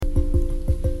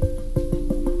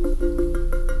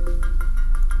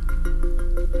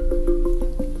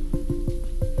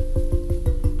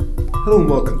Hello and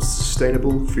welcome to the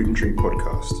Sustainable Food and Drink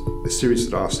Podcast, a series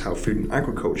that asks how food and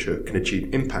agriculture can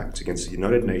achieve impact against the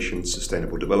United Nations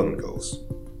Sustainable Development Goals.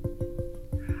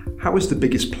 How is the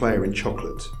biggest player in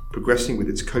chocolate progressing with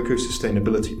its cocoa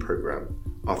sustainability program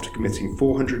after committing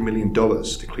 $400 million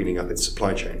to cleaning up its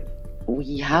supply chain?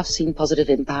 We have seen positive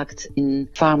impact in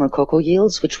farmer cocoa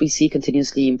yields, which we see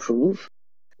continuously improve.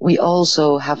 We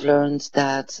also have learned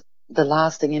that the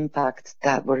lasting impact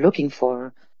that we're looking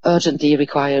for urgently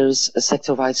requires a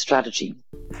sector-wide strategy.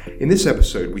 In this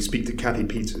episode, we speak to Kathy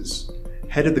Peters,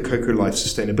 head of the Cocoa Life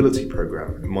Sustainability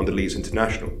Program at Mondelez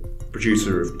International,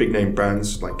 producer of big-name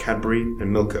brands like Cadbury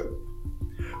and Milka.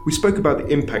 We spoke about the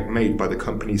impact made by the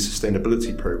company's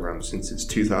sustainability program since its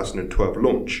 2012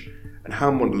 launch and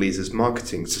how Mondelez is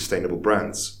marketing sustainable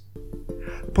brands.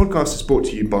 The podcast is brought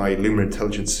to you by Illumina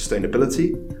Intelligence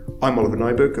Sustainability. I'm Oliver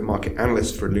Nyberg, a market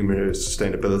analyst for Illumina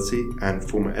Sustainability and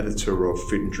former editor of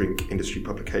food and drink industry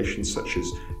publications such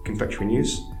as Confectionery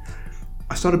News.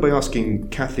 I started by asking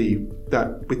Kathy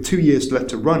that with 2 years left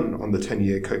to run on the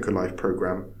 10-year Cocoa Life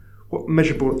program, what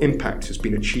measurable impact has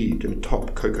been achieved in the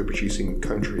top cocoa-producing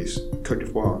countries, Côte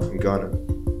d'Ivoire and Ghana?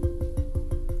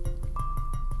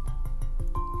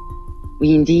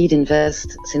 We indeed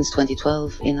invest since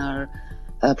 2012 in our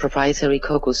proprietary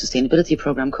cocoa sustainability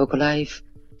program, Cocoa Life.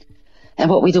 And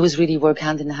what we do is really work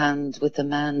hand in hand with the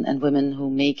men and women who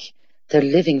make their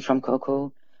living from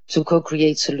cocoa to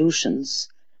co-create solutions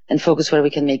and focus where we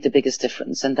can make the biggest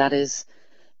difference. And that is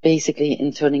basically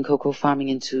in turning cocoa farming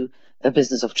into a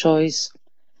business of choice,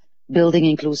 building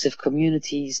inclusive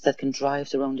communities that can drive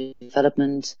their own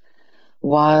development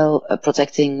while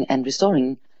protecting and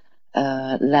restoring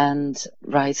land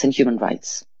rights and human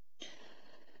rights.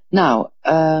 Now,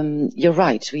 you're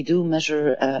right. We do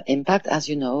measure impact, as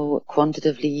you know,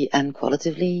 quantitatively and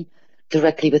qualitatively,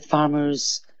 directly with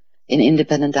farmers in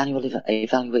independent annual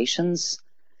evaluations.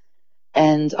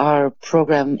 And our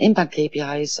program impact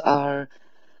KPIs are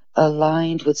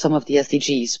aligned with some of the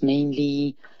SDGs,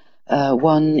 mainly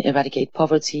one, eradicate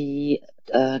poverty,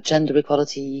 gender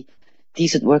equality,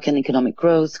 decent work and economic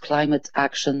growth, climate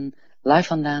action,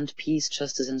 life on land, peace,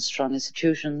 justice, and strong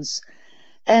institutions,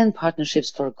 and partnerships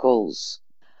for goals.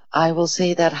 I will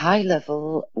say that high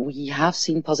level, we have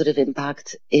seen positive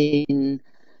impact in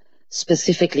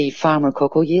specifically farmer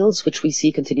cocoa yields, which we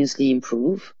see continuously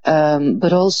improve,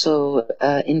 but also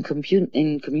in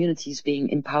communities being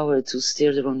empowered to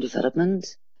steer their own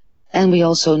development. And we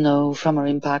also know from our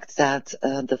impact that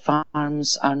the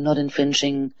farms are not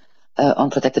infringing on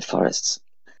protected forests.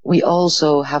 We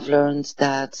also have learned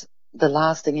that the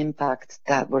lasting impact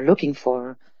that we're looking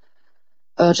for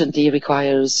urgently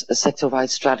requires a sector-wide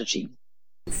strategy.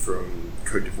 From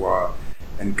Côte d'Ivoire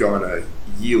and Ghana,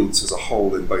 yields as a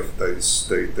whole in both of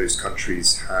those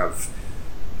countries have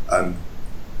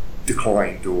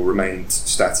declined or remained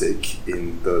static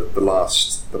in the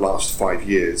last 5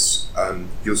 years.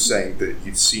 You're saying that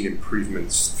you've seen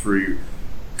improvements through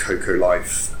Cocoa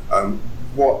Life.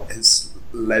 What has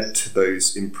led to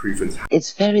those improvements?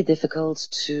 It's very difficult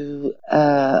to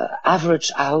average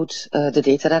out the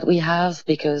data that we have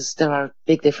because there are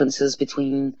big differences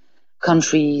between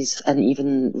countries and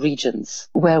even regions.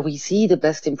 Where we see the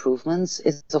best improvements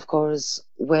is, of course,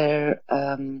 where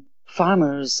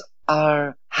farmers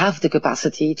have the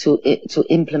capacity to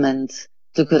implement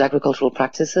the good agricultural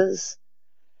practices.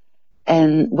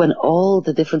 And when all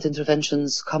the different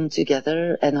interventions come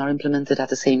together and are implemented at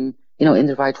the same, in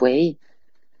the right way,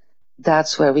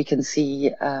 that's where we can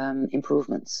see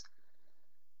improvements.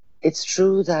 It's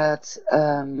true that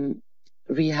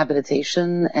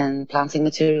rehabilitation and planting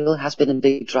material has been a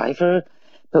big driver,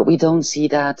 but we don't see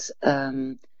that.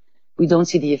 We don't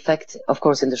see the effect, of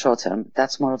course, in the short term.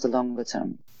 That's more of the longer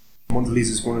term. Mondelez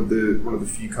is one of the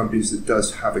few companies that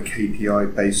does have a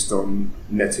KPI based on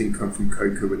net income from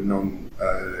cocoa and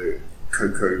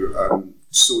non-cocoa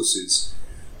sources.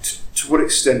 To what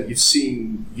extent you've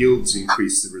seen yields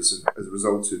increase as a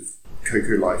result of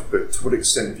Cocoa Life, but to what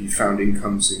extent have you found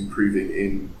incomes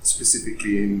improving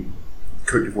specifically in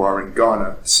Côte d'Ivoire and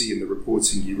Ghana? I see in the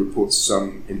reporting you report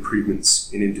some improvements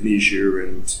in Indonesia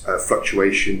and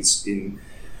fluctuations in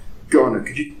Ghana.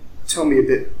 Could you tell me a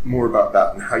bit more about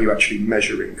that and how you actually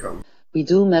measure income? We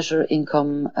do measure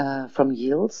income from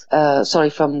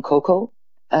cocoa.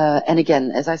 And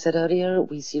again, as I said earlier,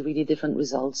 we see really different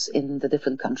results in the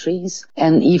different countries.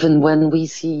 And even when we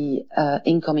see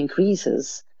income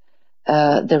increases,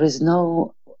 there is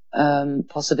no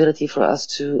possibility for us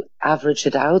to average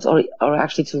it out or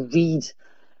actually to read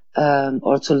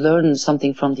or to learn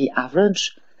something from the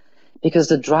average, because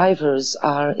the drivers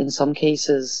are in some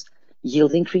cases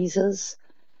yield increases,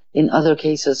 in other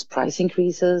cases price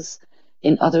increases,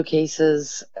 In other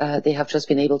cases, they have just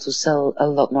been able to sell a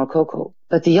lot more cocoa.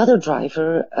 But the other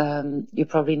driver, you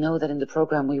probably know that in the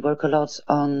program we work a lot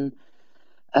on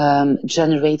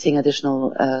generating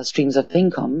additional streams of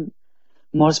income,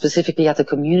 more specifically at the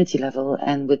community level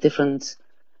and with different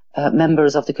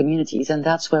members of the communities. And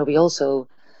that's where we also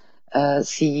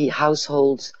see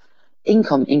household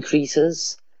income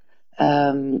increases,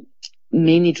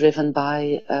 mainly driven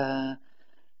by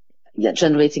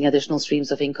generating additional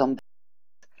streams of income.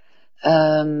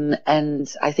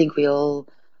 And I think we all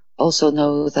also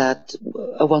know that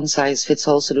a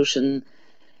one-size-fits-all solution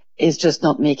is just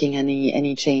not making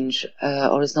any change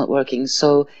or is not working.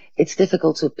 So it's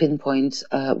difficult to pinpoint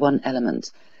one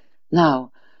element.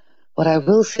 Now, what I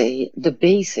will say, the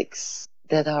basics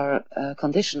that are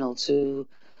conditional to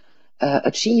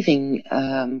achieving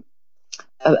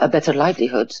a better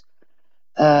livelihood,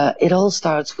 it all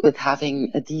starts with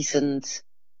having a decent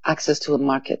access to a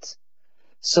market.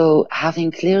 So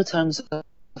having clear terms of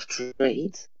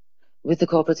trade with the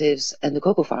cooperatives and the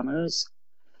cocoa farmers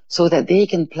so that they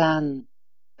can plan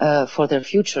for their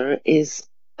future is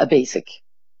a basic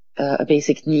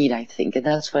need, I think, and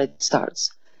that's where it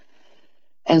starts.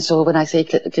 And so when I say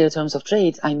clear terms of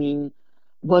trade, I mean,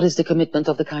 what is the commitment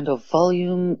of the kind of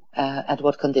volume at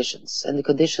what conditions? And the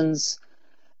conditions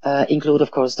include,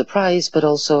 of course, the price, but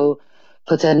also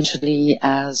potentially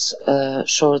as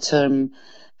short-term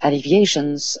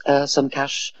alleviations, some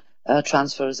cash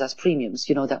transfers as premiums.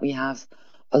 You know that we have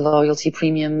a loyalty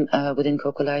premium within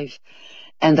Cocoa Life,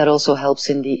 and that also helps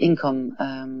in the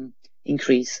income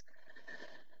increase.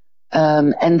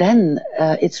 And then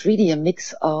it's really a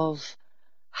mix of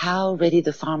how ready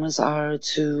the farmers are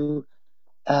to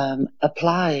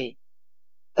apply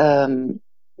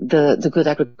the good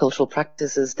agricultural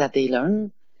practices that they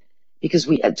learn, because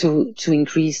we to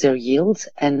increase their yield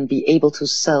and be able to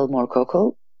sell more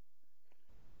cocoa.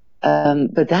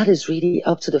 But that is really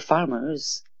up to the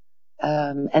farmers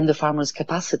and the farmers'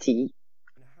 capacity.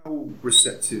 How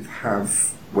receptive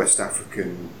have West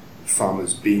African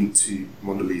farmers been to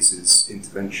Mondelez's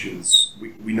interventions?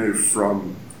 We know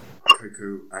from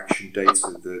Cocoa Action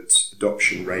data that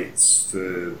adoption rates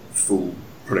for full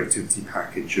productivity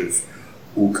package of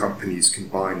all companies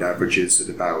combined averages at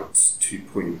about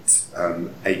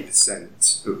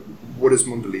 2.8%. But what has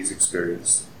Mondelez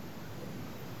experienced?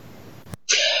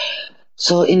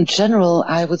 So in general,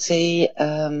 I would say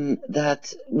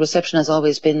that reception has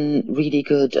always been really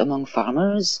good among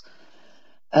farmers,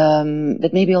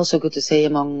 but maybe also good to say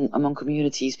among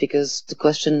communities, because the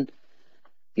question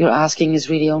you're asking is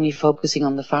really only focusing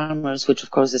on the farmers, which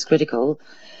of course is critical,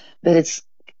 but it's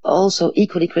also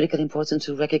equally critically important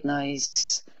to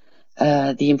recognize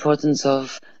the importance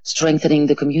of strengthening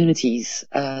the communities,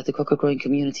 the cocoa growing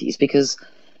communities, because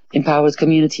empowered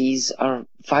communities are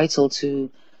vital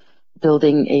to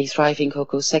building a thriving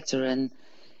cocoa sector. And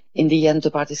in the end, the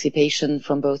participation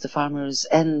from both the farmers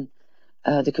and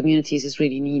the communities is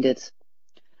really needed,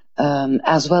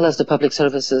 as well as the public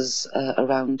services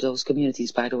around those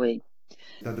communities, by the way.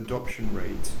 That adoption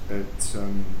rate at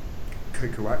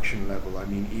Cocoa Action level, I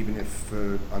mean, even if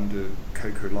under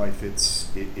Cocoa Life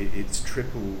it's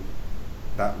triple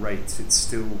that rate, it's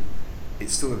still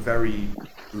a very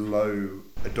low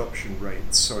adoption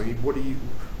rate. So I mean, what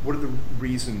are the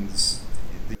reasons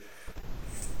the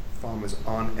farmers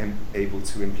aren't able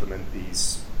to implement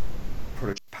these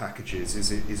product packages?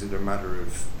 Is it a matter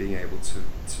of being able to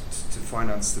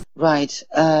finance them? Right.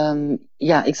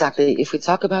 Yeah, exactly. If we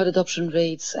talk about adoption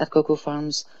rates at cocoa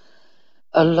farms,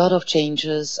 a lot of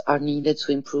changes are needed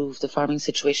to improve the farming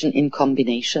situation in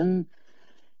combination,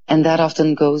 and that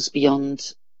often goes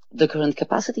beyond the current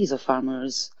capacities of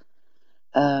farmers.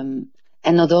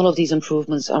 And not all of these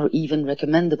improvements are even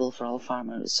recommendable for all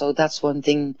farmers. So that's one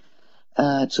thing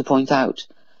to point out.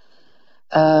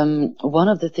 One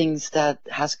of the things that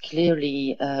has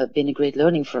clearly been a great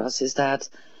learning for us is that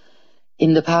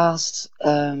in the past,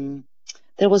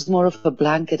 there was more of a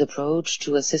blanket approach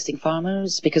to assisting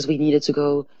farmers because we needed to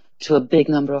go to a big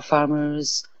number of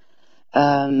farmers,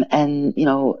 and, you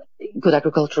know, good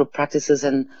agricultural practices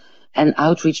and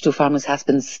outreach to farmers has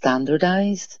been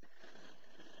standardized.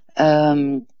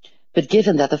 But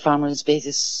given that the farmers' base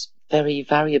is very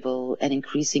variable and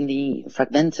increasingly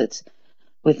fragmented,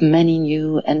 with many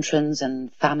new entrants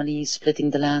and families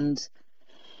splitting the land,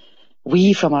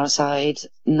 we from our side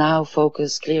now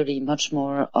focus clearly much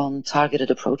more on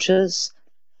targeted approaches,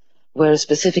 where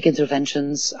specific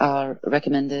interventions are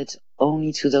recommended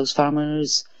only to those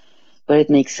farmers where it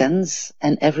makes sense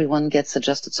and everyone gets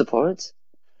adjusted support.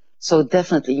 So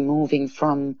definitely moving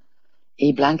from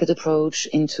a blanket approach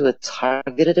into a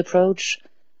targeted approach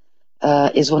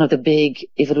is one of the big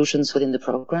evolutions within the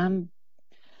program.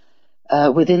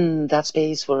 Within that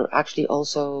space, we're actually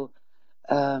also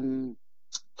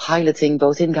piloting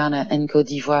both in Ghana and Cote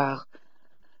d'Ivoire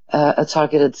a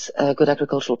targeted good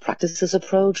agricultural practices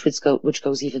approach, which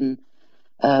goes even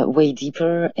way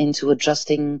deeper into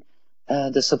adjusting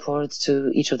the support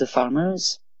to each of the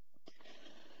farmers.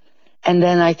 And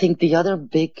then I think the other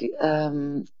big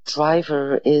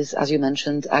driver is, as you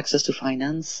mentioned, access to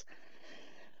finance.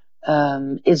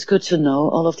 It's good to know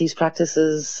all of these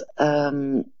practices,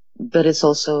 but it's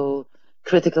also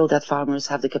critical that farmers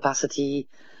have the capacity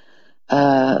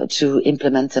to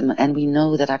implement them. And we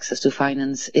know that access to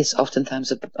finance is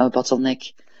oftentimes a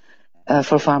bottleneck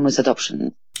for farmers'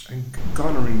 adoption. And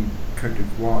Ghana and Cote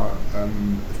d'Ivoire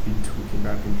have been talking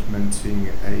about implementing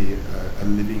a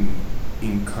living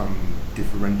income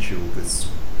differential, this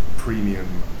premium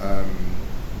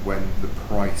when the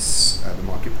price, the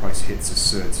market price hits a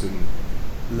certain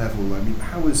level. I mean,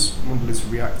 how has Mondelez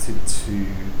reacted to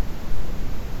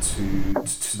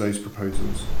those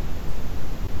proposals?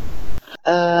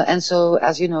 And so,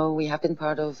 as you know, we have been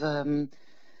part of the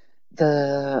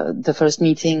first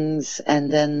meetings,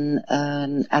 and then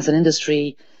as an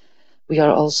industry, we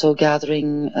are also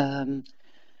gathering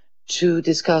to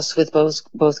discuss with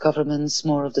both governments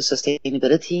more of the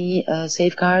sustainability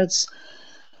safeguards.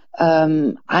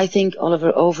 I think,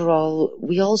 Oliver, overall,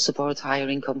 we all support higher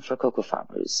income for cocoa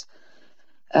farmers.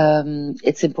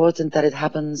 It's important that it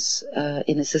happens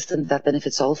in a system that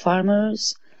benefits all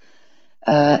farmers.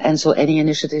 And so any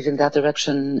initiative in that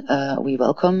direction, we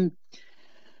welcome.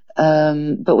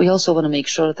 But we also want to make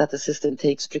sure that the system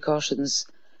takes precautions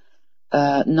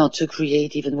not to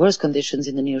create even worse conditions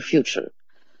in the near future.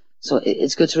 So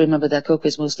it's good to remember that cocoa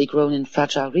is mostly grown in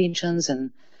fragile regions,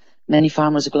 and many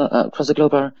farmers across the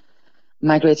globe are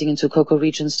migrating into cocoa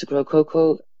regions to grow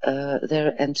cocoa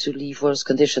there and to leave worse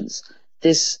conditions.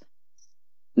 This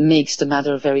makes the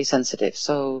matter very sensitive.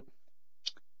 So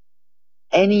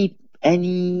any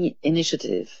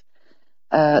initiative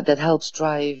that helps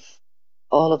drive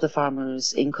all of the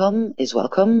farmers' income is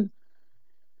welcome.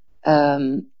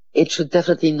 It should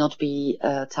definitely not be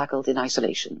tackled in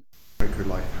isolation. Cocoa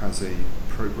Life has a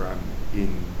program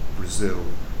in Brazil.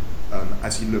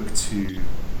 As you look to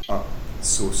up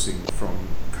sourcing from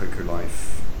Cocoa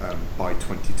Life by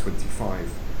 2025,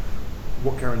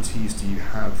 what guarantees do you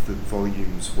have that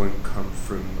volumes won't come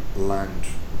from land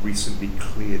recently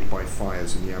cleared by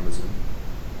fires in the Amazon?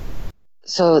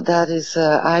 So that is,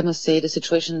 I must say, the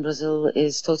situation in Brazil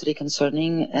is totally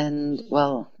concerning and,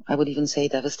 well, I would even say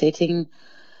devastating.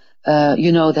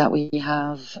 You know that we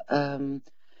have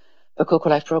a Cocoa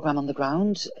Life program on the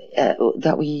ground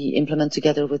that we implement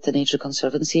together with the Nature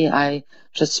Conservancy. I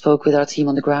just spoke with our team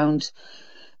on the ground.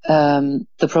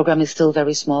 The program is still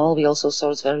very small. We also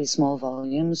source very small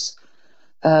volumes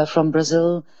from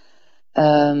Brazil.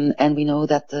 And we know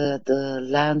that the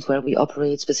land where we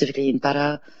operate, specifically in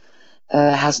Pará,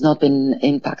 has not been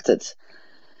impacted.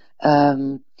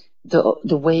 The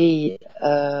way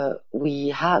we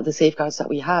have the safeguards that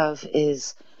we have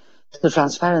is the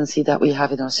transparency that we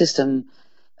have in our system.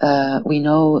 We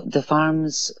know the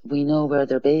farms, we know where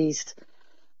they're based,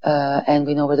 and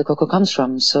we know where the cocoa comes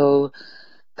from. So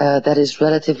that is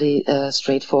relatively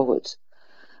straightforward.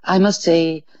 I must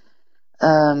say,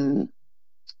 the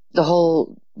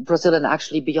whole Brazil and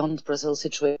actually beyond Brazil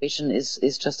situation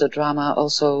is just a drama.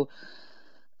 Also,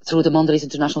 through the Mondelez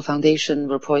International Foundation,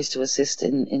 we're poised to assist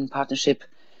in partnership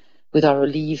with our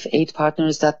Relief Aid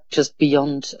partners, that just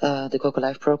beyond the Cocoa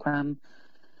Life program.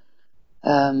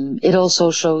 It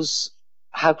also shows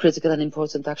how critical and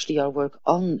important actually our work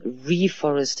on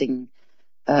reforesting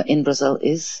in Brazil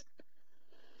is.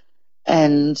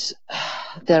 And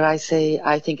dare I say,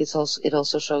 I think it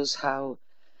also shows how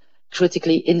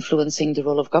critically influencing the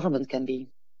role of government can be.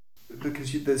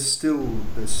 Because there's still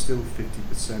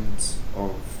 50%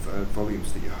 of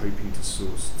volumes that you're hoping to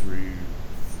source through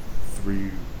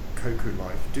Cocoa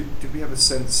Life. Do we have a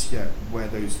sense yet where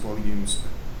those volumes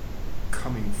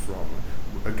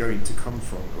are going to come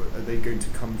from? Or are they going to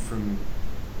come from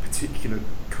particular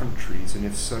countries? And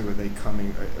if so, are they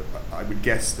coming? I would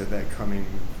guess that they're coming.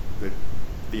 That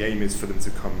the aim is for them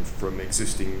to come from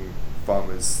existing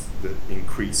farmers that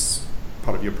increase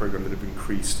part of your program that have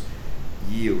increased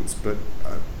yields. But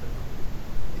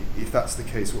if that's the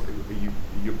case,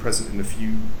 you're present in a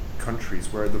few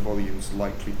countries. Where are the volumes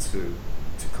likely to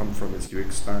come from as you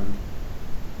expand?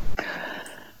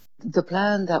 The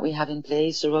plan that we have in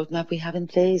place, the roadmap we have in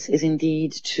place, is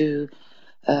indeed to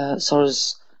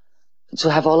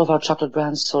have all of our chocolate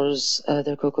brands source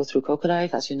their cocoa through Cocoa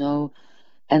Life. As you know,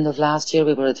 end of last year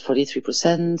we were at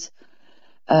 43%.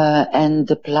 And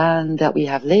the plan that we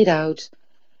have laid out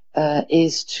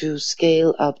is to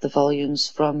scale up the volumes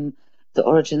from the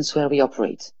origins where we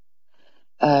operate.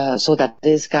 So that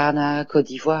is Ghana, Cote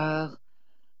d'Ivoire,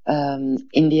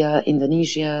 India,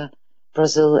 Indonesia,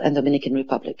 Brazil, and Dominican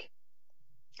Republic.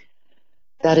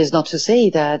 That is not to say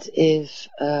that if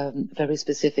very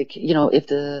specific, if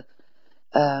the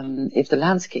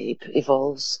landscape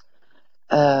evolves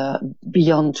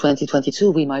beyond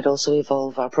 2022, we might also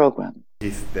evolve our program.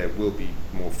 If there will be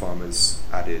more farmers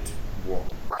added, what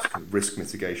risk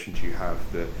mitigation do you have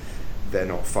that they're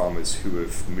not farmers who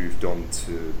have moved on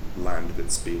to land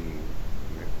that's been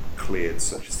cleared,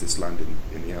 such as this land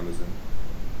in the Amazon?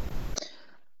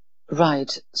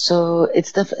 Right. So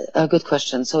it's a good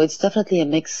question. So it's definitely a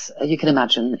mix. You can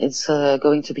imagine it's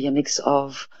going to be a mix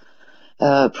of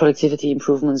productivity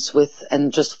improvements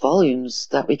and just volumes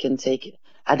that we can take,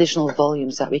 additional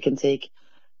volumes that we can take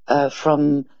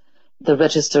from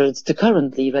the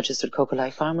currently registered Cocoa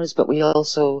Life farmers, but we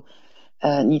also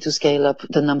need to scale up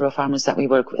the number of farmers that we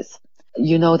work with.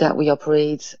 You know that we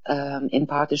operate in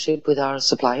partnership with our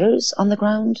suppliers on the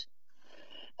ground,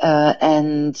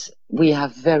 and we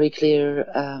have very clear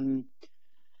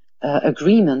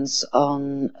agreements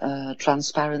on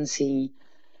transparency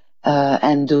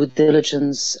and due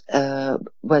diligence,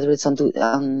 whether it's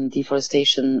on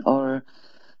deforestation or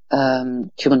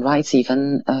human rights,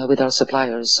 even with our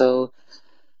suppliers. So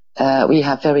we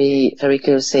have very, very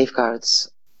clear safeguards.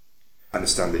 I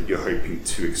understand that you're hoping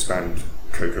to expand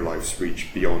Cocoa Life's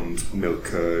reach beyond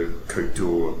Milka, Côte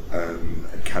d'Or, and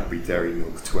Cadbury Dairy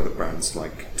Milk to other brands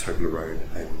like Toblerone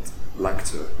and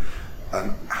Lacta.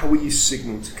 How will you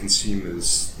signal to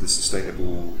consumers the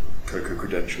sustainable cocoa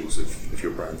credentials of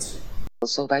your brands?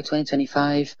 So by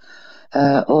 2025,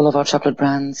 all of our chocolate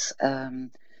brands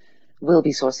will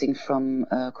be sourcing from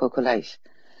Cocoa Life.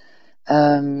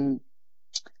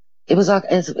 It was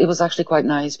actually quite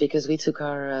nice because we took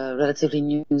our relatively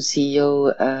new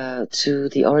CEO to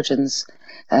the origins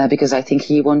because I think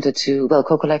he wanted to. Well,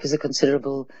 Cocoa Life is a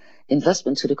considerable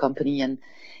investment to the company, and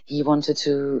he wanted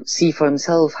to see for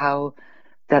himself how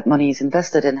that money is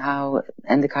invested and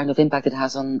the kind of impact it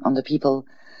has on the people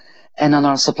and on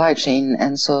our supply chain.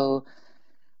 And so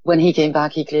when he came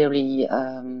back, he clearly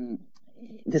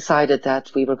decided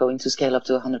that we were going to scale up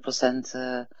to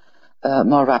 100%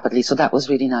 more rapidly. So that was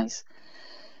really nice.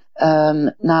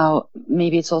 Now,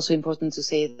 maybe it's also important to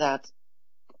say that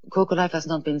Cocoa Life has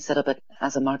not been set up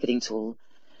as a marketing tool.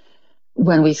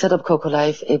 When we set up Cocoa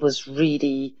Life, it was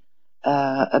really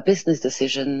a business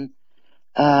decision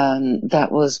that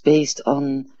was based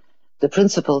on the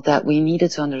principle that we needed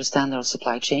to understand our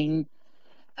supply chain,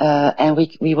 and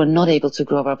we were not able to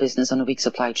grow our business on a weak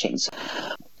supply chain.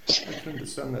 I can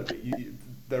understand that, but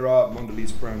there are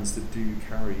Mondelez brands that do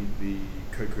carry the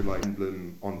Cocoa Life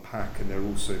emblem on pack, and they're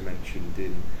also mentioned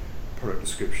in product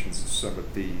descriptions of some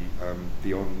of the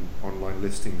online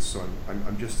listings. So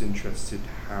I'm just interested,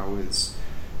 how as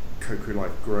Cocoa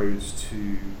Life grows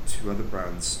to other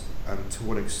brands, to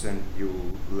what extent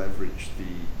you'll leverage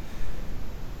the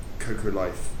Cocoa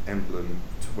Life emblem,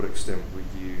 to what extent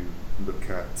will you look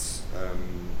at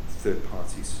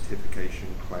third-party certification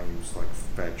claims like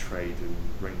Fair Trade and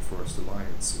Rainforest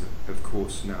Alliance. And of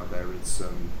course, now there is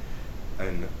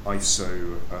an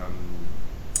ISO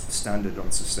standard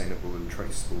on sustainable and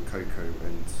traceable cocoa,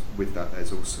 and with that,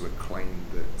 there's also a claim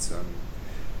that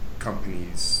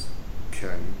companies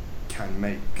can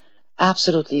make.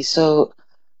 Absolutely. So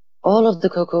all of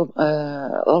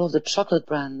the chocolate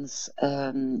brands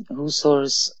who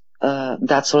source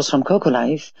from Cocoa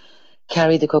Life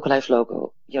carry the Cocoa Life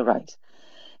logo. You're right.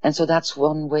 And so that's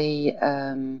one way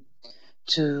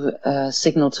to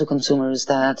signal to consumers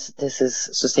that this is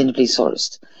sustainably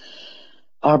sourced.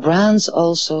 Our brands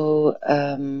also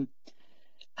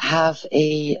have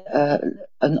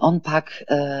an on-pack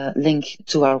link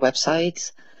to our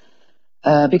website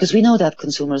because we know that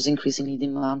consumers increasingly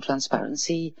demand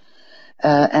transparency,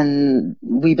 and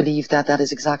we believe that that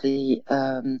is exactly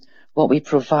what we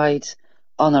provide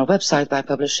on our website by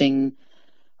publishing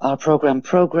our program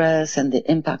progress and the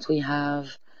impact we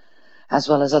have, as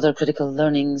well as other critical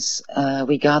learnings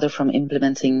we gather from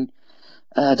implementing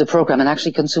the program. And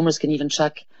actually, consumers can even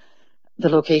check the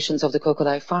locations of the Cocoa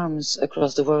Life farms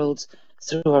across the world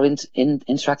through our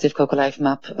interactive Cocoa Life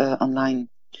map online.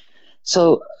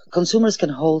 So consumers can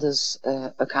hold us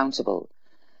accountable.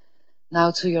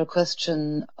 Now, to your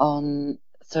question on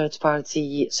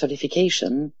third-party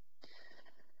certification,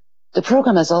 the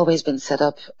program has always been set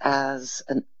up as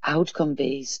an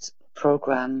outcome-based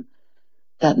program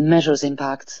that measures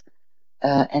impact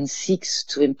and seeks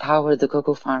to empower the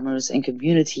cocoa farmers and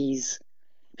communities,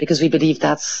 because we believe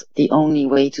that's the only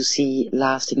way to see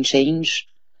lasting change.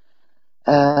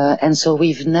 And so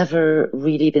we've never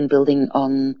really been building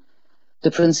on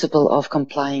the principle of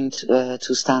complying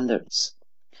to standards.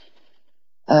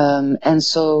 And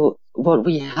so what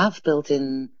we have built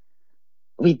in,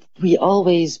 we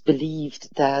always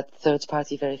believed that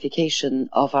third-party verification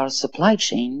of our supply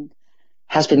chain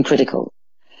has been critical.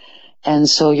 And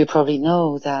so you probably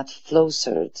know that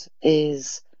FlowCert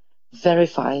is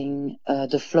verifying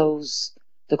the flows,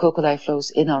 the Cocoa Life flows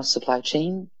in our supply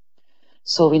chain.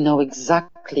 So we know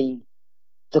exactly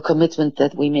the commitment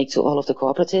that we make to all of the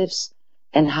cooperatives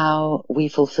and how we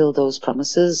fulfill those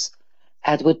promises,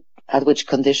 at which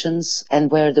conditions, and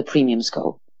where the premiums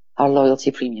go, our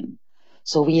loyalty premium.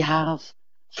 So we have,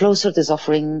 FlowCert is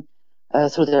offering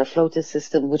through their Floatis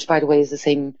system, which by the way is the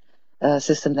same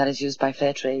system that is used by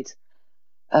Fairtrade,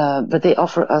 but they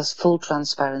offer us full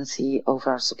transparency over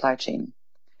our supply chain.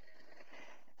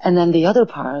 And then the other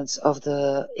parts of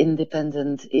the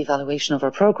independent evaluation of our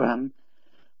program,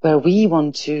 where we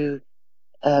want to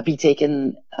be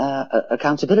taken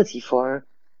accountability for,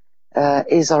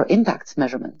 is our impact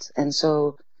measurement. And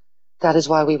so that is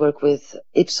why we work with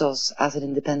Ipsos as an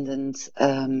independent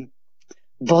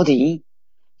body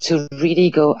to really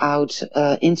go out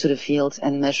into the field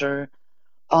and measure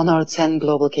on our 10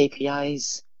 global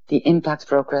KPIs the impact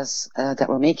progress that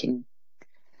we're making.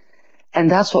 And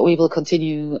that's what we will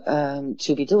continue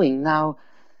to be doing. Now,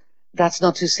 that's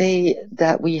not to say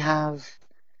that we've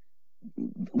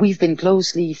been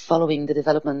closely following the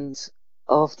development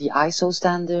of the ISO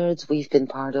standards. We've been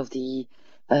part of the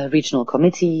regional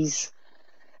committees,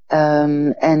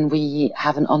 and we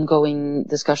have an ongoing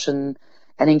discussion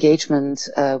and engagement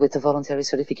with the voluntary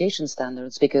certification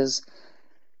standards, because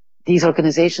these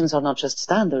organizations are not just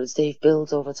standards. They've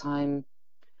built over time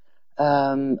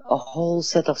a whole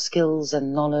set of skills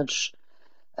and knowledge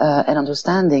and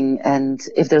understanding. And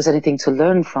if there's anything to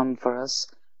learn from for us,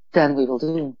 then we will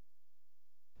do.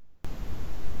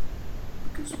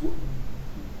 Because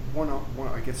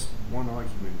one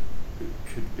argument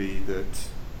could be that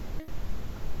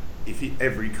if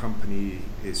every company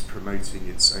is promoting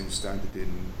its own standard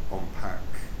in on-pack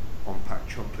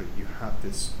chocolate, you have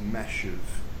this mesh of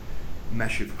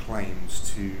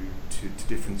claims to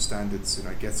different standards, and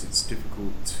I guess it's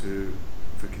difficult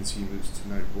for consumers to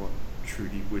know what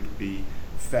truly would be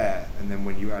fair. And then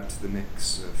when you add to the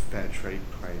mix a fair trade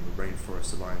claim, a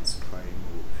Rainforest Alliance claim,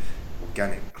 or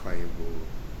organic claim, or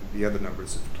the other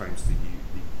numbers of claims that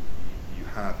you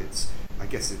have, I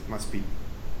guess it must be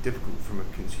difficult from a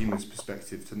consumer's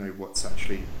perspective to know what's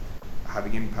actually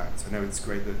having impact. I know it's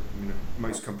great that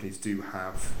most companies do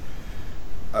have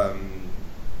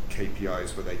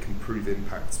KPIs where they can prove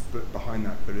impact, but behind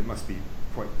that, but it must be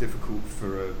quite difficult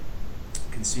for a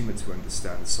consumer to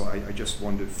understand. So I just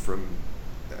wondered, from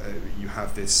you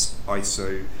have this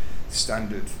ISO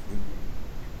standard,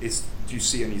 do you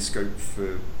see any scope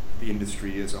for the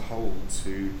industry as a whole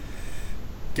to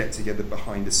get together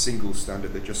behind a single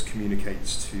standard that just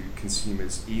communicates to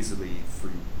consumers easily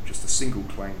through just a single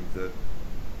claim that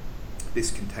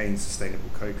this contains sustainable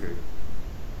cocoa?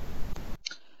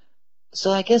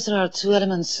 So I guess there are two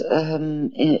elements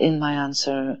in my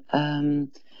answer.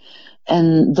 And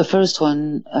the first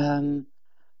one,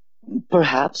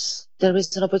 perhaps there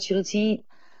is an opportunity.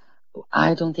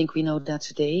 I don't think we know that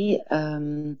today.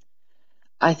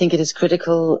 I think it is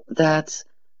critical that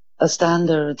a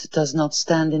standard does not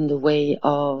stand in the way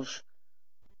of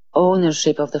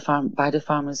ownership of the farm by the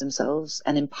farmers themselves,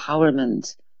 and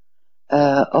empowerment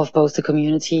of both the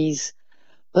communities,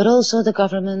 but also the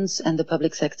governments and the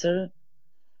public sector.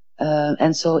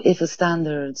 And so if a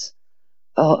standard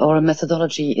or a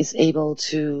methodology is able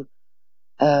to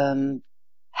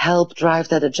help drive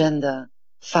that agenda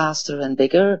faster and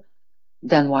bigger,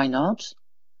 then why not?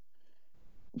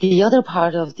 The other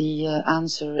part of the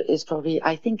answer is probably,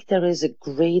 I think there is a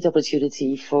great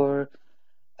opportunity for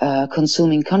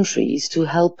consuming countries to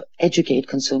help educate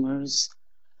consumers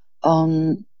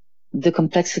on the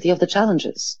complexity of the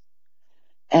challenges.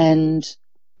 And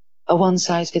a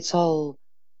one-size-fits-all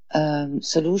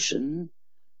solution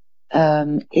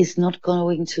is not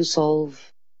going to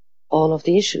solve all of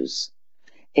the issues.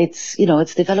 It's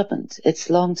development, it's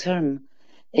long-term,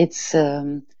 it's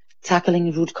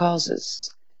tackling root causes,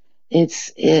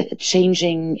 it's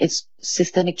changing, it's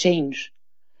systemic change.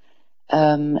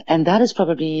 And that is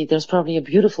there's probably a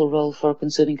beautiful role for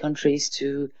consuming countries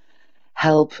to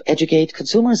help educate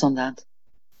consumers on that.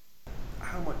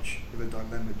 How much of a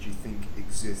dilemma do you think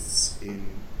exists in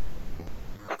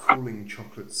calling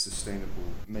chocolate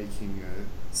sustainable, making a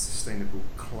sustainable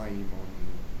claim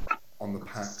on the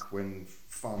pack when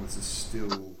farmers are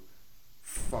still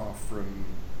far from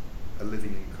a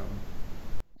living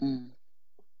income?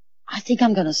 I think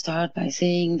I'm going to start by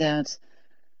saying that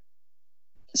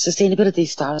sustainability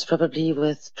starts probably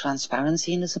with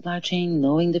transparency in the supply chain,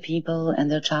 knowing the people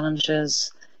and their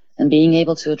challenges and being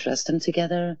able to address them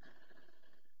together.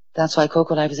 That's why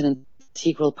Cocoa Life is an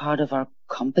integral part of our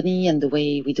company and the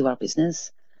way we do our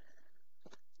business.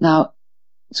 Now,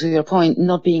 to your point,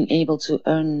 not being able to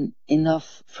earn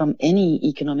enough from any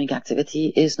economic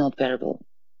activity is not bearable.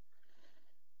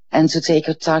 And to take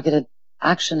a targeted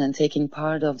action and taking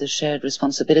part of the shared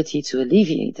responsibility to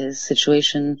alleviate this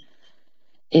situation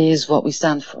is what we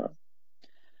stand for.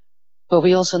 But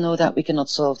we also know that we cannot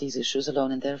solve these issues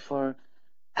alone and therefore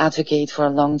advocate for a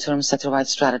long-term sector-wide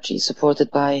strategy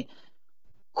supported by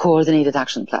coordinated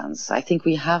action plans. I think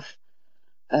we have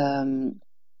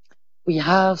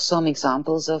some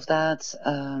examples of that.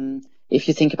 If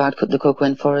you think about the cocoa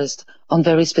and forest on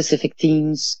very specific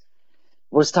themes,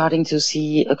 we're starting to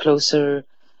see a closer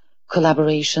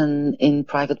collaboration in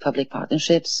private-public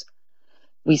partnerships.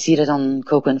 We see that on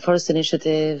Cocoa and Forest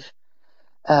Initiative.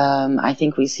 I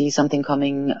think we see something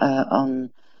coming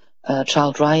on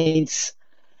child rights.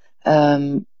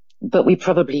 But we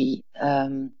probably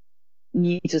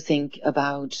need to think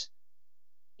about,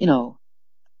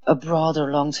 a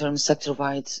broader long-term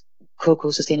sector-wide cocoa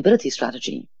sustainability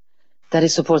strategy that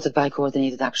is supported by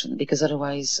coordinated action, because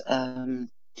otherwise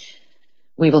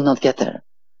we will not get there.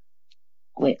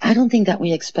 I don't think that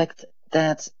we expect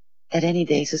that at any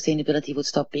day sustainability would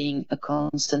stop being a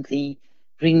constantly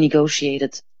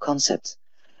renegotiated concept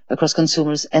across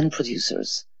consumers and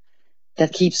producers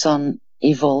that keeps on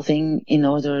evolving in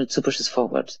order to push us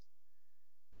forward.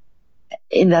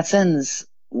 In that sense,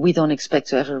 we don't expect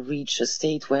to ever reach a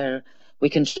state where we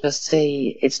can just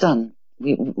say it's done.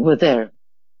 We're there.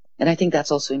 And I think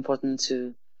that's also important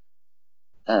to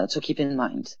keep in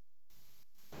mind.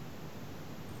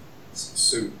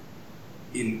 So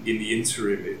in the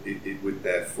interim, it would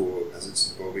therefore, as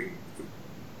it's evolving,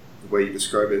 the way you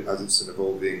describe it, as it's an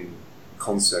evolving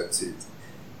concept,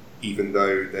 even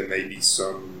though there may be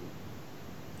some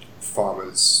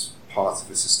farmers part of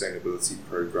a sustainability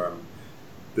program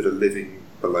that are living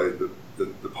below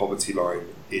the poverty line,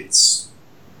 it's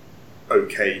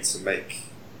okay to make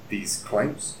these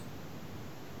claims?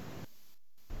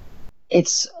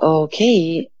 It's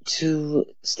okay to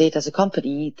state as a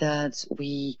company that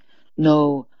we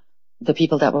know the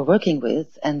people that we're working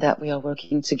with and that we are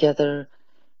working together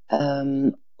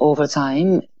over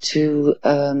time to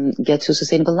get to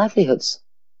sustainable livelihoods.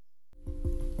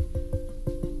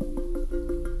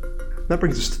 That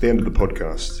brings us to the end of the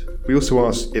podcast. We also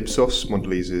asked Ipsos,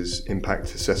 Mondelez's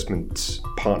impact assessment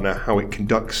partner, how it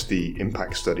conducts the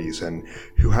impact studies and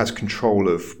who has control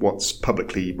of what's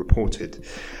publicly reported.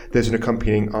 There's an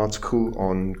accompanying article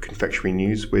on Confectionery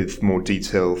News with more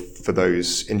detail for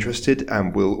those interested,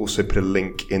 and we'll also put a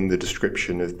link in the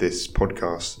description of this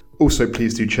podcast. Also,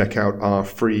 please do check out our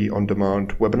free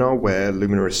on-demand webinar where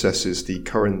Lumina assesses the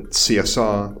current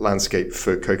CSR landscape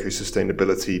for cocoa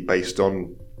sustainability based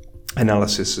on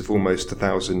analysis of almost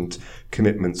 1,000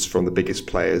 commitments from the biggest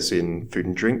players in food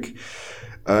and drink.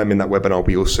 In that webinar,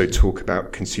 we also talk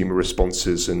about consumer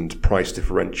responses and price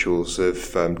differentials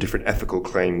of different ethical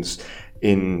claims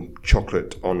in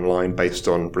chocolate online based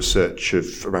on research of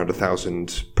around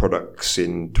 1,000 products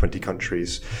in 20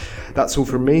 countries. That's all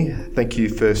from me. Thank you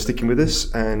for sticking with us,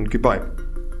 and goodbye.